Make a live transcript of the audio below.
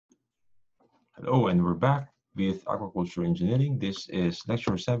Hello, and we're back with aquaculture engineering. This is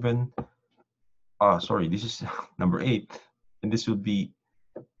lecture 7. Sorry, this is number 8. And this will be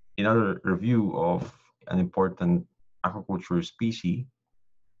another review of an important aquaculture species,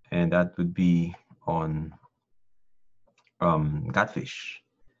 and that would be on catfish.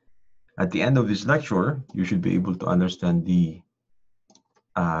 At the end of this lecture, you should be able to understand the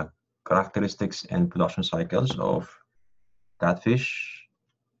uh, characteristics and production cycles of catfish,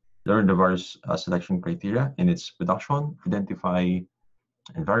 learn the various selection criteria in its production, identify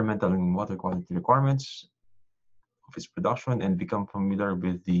environmental and water quality requirements of its production, and become familiar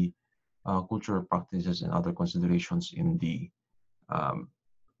with the cultural practices and other considerations in the um,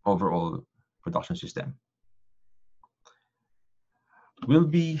 overall production system. We'll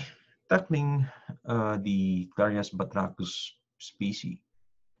be tackling the Clarias batrachus species,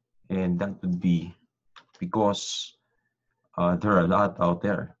 and that would be because there are a lot out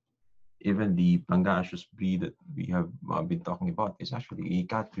there. Even the Pangasius breed that we have been talking about is actually a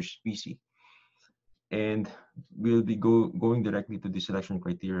catfish species. And we'll be going directly to the selection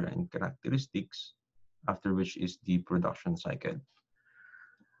criteria and characteristics, after which is the production cycle.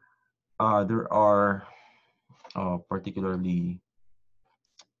 There are particularly,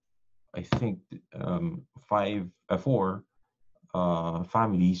 I think, four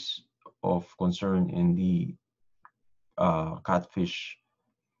families of concern in the catfish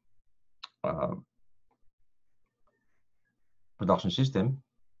uh, production system.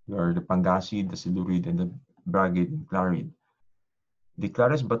 There are the Pangasid, the Silurid, and the Bragid and Clarid. The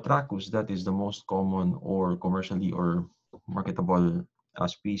Claris batrachus, that is the most common or commercially or marketable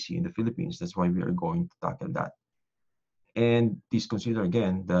species in the Philippines. That's why we are going to tackle that. And please consider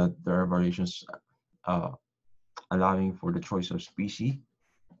again that there are variations allowing for the choice of species,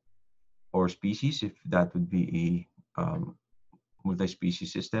 if that would be a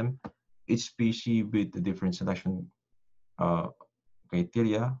multi-species system. Each species with a different selection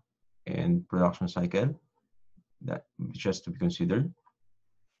criteria and production cycle that just to be considered.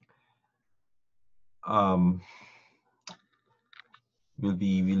 We're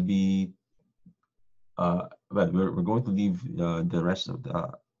going to leave the rest of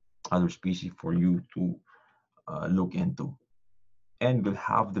the other species for you to look into, and we'll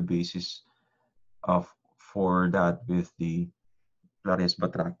have the basis for that with the Clarias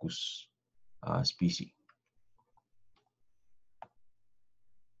batrachus species.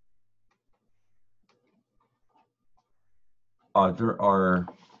 There are,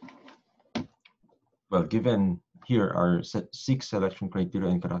 given here are 6 selection criteria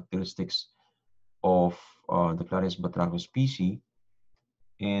and characteristics of the Clarias batrachus species.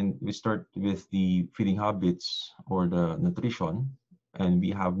 And we start with the feeding habits or the nutrition. And we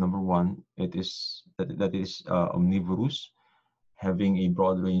have number 1, that is omnivorous, having a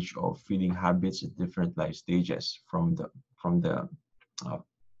broad range of feeding habits at different life stages, from the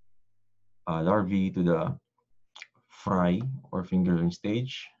larvae to the fry or fingerling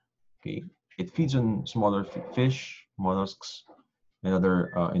stage. Okay, it feeds on smaller fish, mollusks, and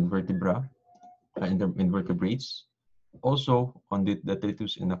other invertebrates. Also on the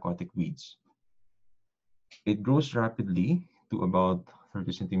detritus and aquatic weeds. It grows rapidly to about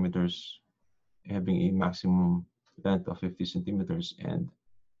 30 centimeters, having a maximum length of 50 centimeters and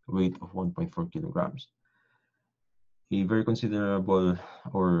weight of 1.4 kilograms. A very considerable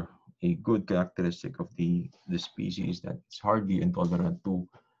or a good characteristic of the species is that it's hardy and tolerant to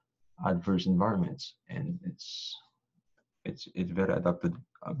adverse environments, and it's very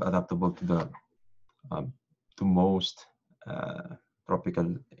adaptable to the to most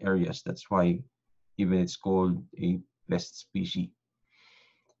tropical areas. That's why even it's called a pest species.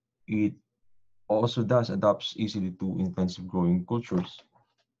 It also adapts easily to intensive growing cultures,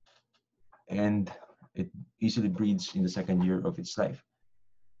 and it easily breeds in the second year of its life.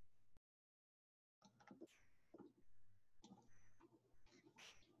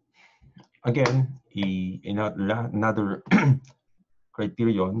 Again, another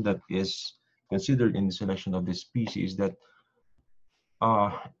criterion that is considered in the selection of this species is that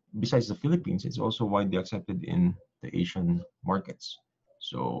besides the Philippines, it's also widely accepted in the Asian markets.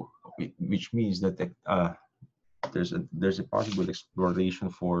 So, which means that there's a possible exploration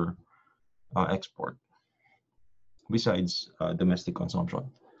for export besides domestic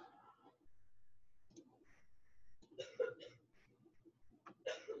consumption.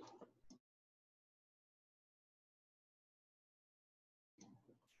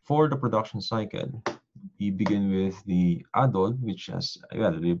 For the production cycle, we begin with the adult, which has,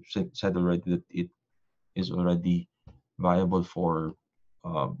 we've said already that it is already viable for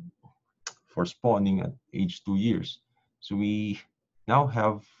spawning at age 2 years. So we now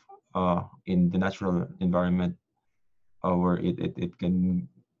have in the natural environment where it can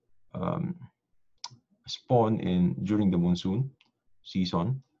um, spawn in during the monsoon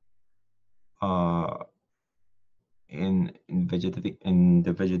season, uh, in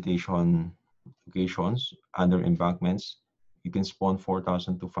the vegetation locations under embankments. You can spawn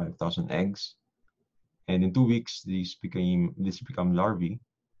 4,000 to 5,000 eggs, and in 2 weeks these become larvae.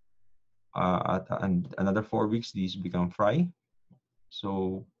 And another 4 weeks these become fry.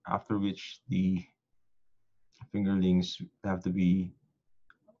 So after which the fingerlings have to be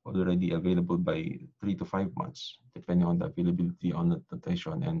already available by 3 to 5 months, depending on the availability on the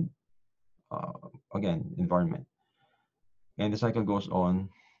nutrition and uh, again environment. And the cycle goes on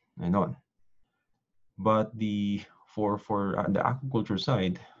and on. But for the aquaculture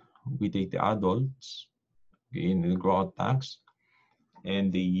side, we take the adults in the grow-out tanks,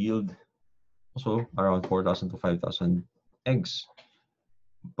 and they yield also around 4,000 to 5,000 eggs.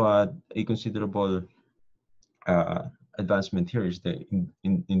 But a considerable uh, advancement here is the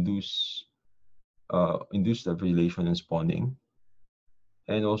induced ovulation and spawning,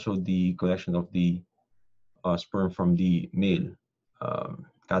 and also the collection of the sperm from the male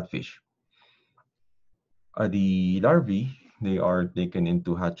catfish. The larvae, they are taken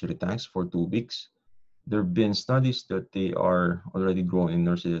into hatchery tanks for 2 weeks. There have been studies that they are already grown in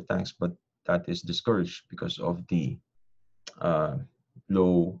nursery tanks, but that is discouraged because of the uh,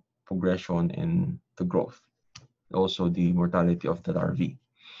 low progression in the growth, also the mortality of the larvae.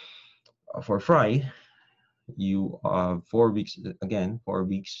 For fry, you 4 weeks, again, 4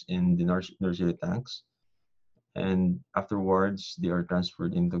 weeks in the nursery tanks, and afterwards they are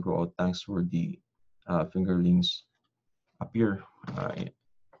transferred into grow-out tanks where the fingerlings appear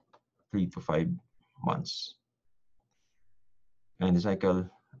 3 to 5 months. And the cycle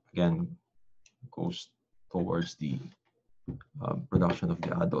again goes towards the production of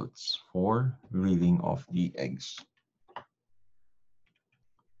the adults for reeling of the eggs.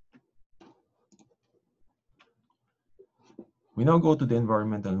 We now go to the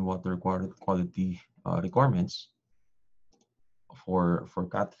environmental and water quality requirements for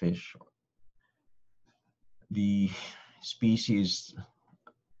catfish. The species,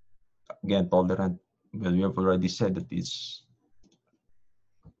 again, tolerant. Well, we have already said that it's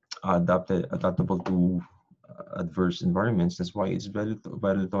adaptable to adverse environments. That's why it's very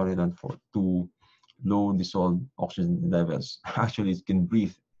tolerant to low dissolved oxygen levels. Actually, it can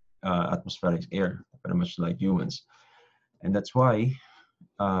breathe atmospheric air, very much like humans, and that's why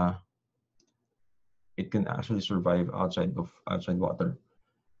uh, it can actually survive outside water.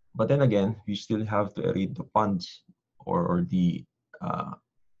 But then again, we still have to aerate the ponds or the uh,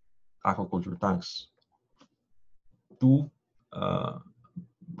 aquaculture tanks to uh,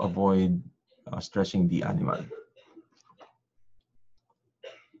 avoid stressing the animal.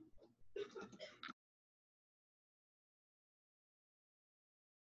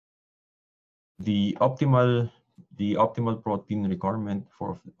 The optimal the optimal protein requirement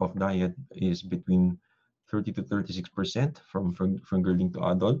of diet is between 30 to 36% from fingerling to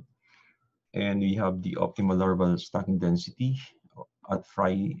adult, and we have the optimal larval stocking density at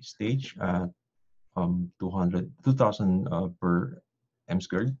fry stage at 2,000 per m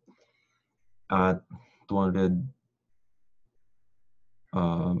squared, at 200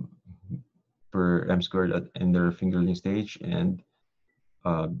 um, per m squared in their fingerling stage, and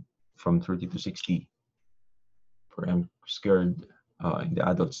uh, from 30 to 60 per m squared in the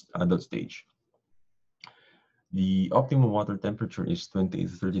adult stage. The optimal water temperature is 28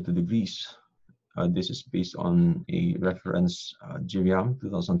 to 32 degrees. This is based on a reference GVM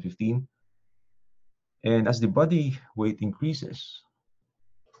 2015. And as the body weight increases,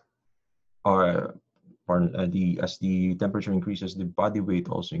 or pardon, as the temperature increases, the body weight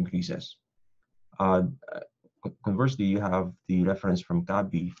also increases. Uh, Conversely, you have the reference from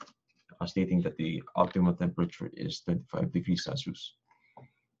CABI stating that the optimal temperature is 25 degrees Celsius.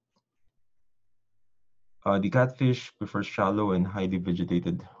 The catfish prefers shallow and highly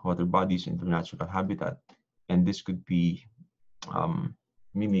vegetated water bodies in their natural habitat, and this could be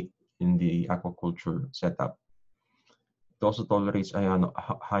mimicked in the aquaculture setup. It also tolerates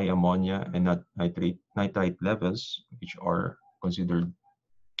high ammonia and nitrite levels, which are considered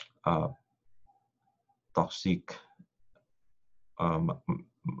uh, toxic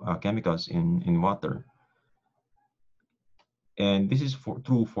chemicals in water. And this is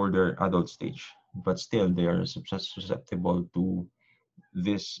true for their adult stage, but still they are susceptible to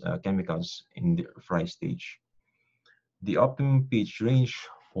these chemicals in the fry stage. The optimum pH range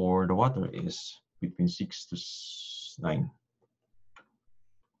for the water is between 6 to 9.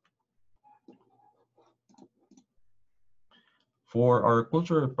 For our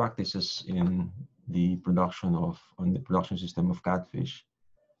cultural practices in the on the production system of catfish,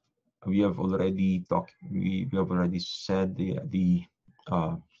 we have already talked. We have already said the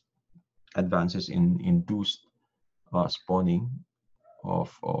uh, advances in induced spawning of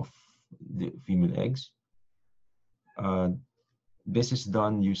the female eggs. Uh, this is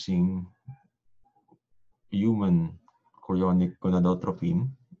done using human chorionic gonadotropin.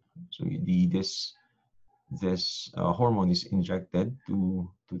 So this hormone is injected to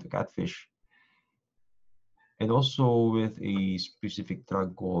the catfish, and also with a specific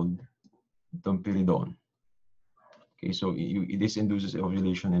drug called domperidone. Okay, so this induces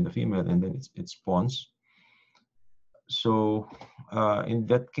ovulation in the female, and then it spawns. So in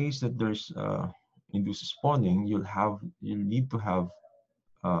that case that there's induced spawning, you'll need to have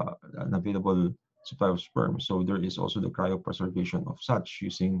an available supply of sperm. So there is also the cryopreservation of such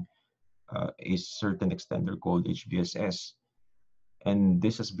using a certain extender called HBSS. And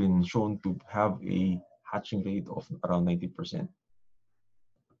this has been shown to have a hatching rate of around 90%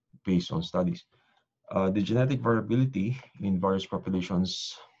 based on studies. The genetic variability in various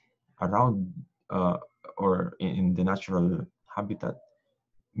populations around or in the natural habitat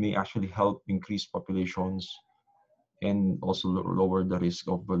may actually help increase populations and also lower the risk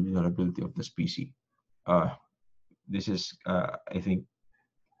of vulnerability of the species. Uh, this is, I think,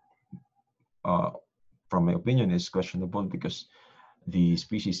 uh, from my opinion, is questionable because the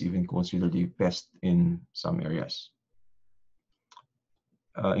species even considered a pest in some areas.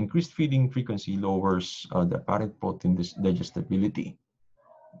 Increased feeding frequency lowers the apparent protein digestibility,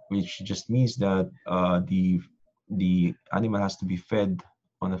 which just means that the animal has to be fed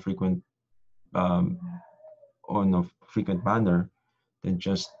on a um, frequent manner than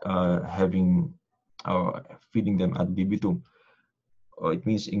just having feeding them ad libitum. It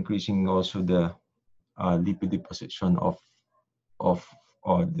means increasing also the lipid deposition of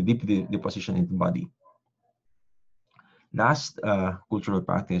or the lipid deposition in the body. Last cultural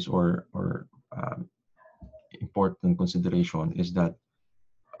practice or important consideration is that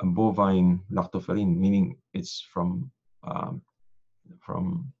bovine lactoferrin, meaning it's um,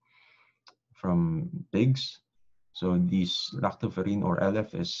 from from pigs. So this lactoferrin or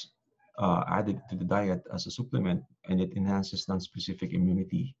LF is added to the diet as a supplement, and it enhances non-specific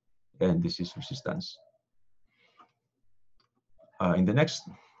immunity and disease resistance. In the next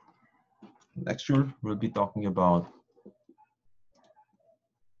lecture, we'll be talking about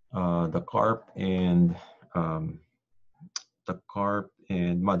the um, carp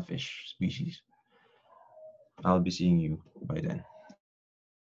and mudfish species. I'll be seeing you by then.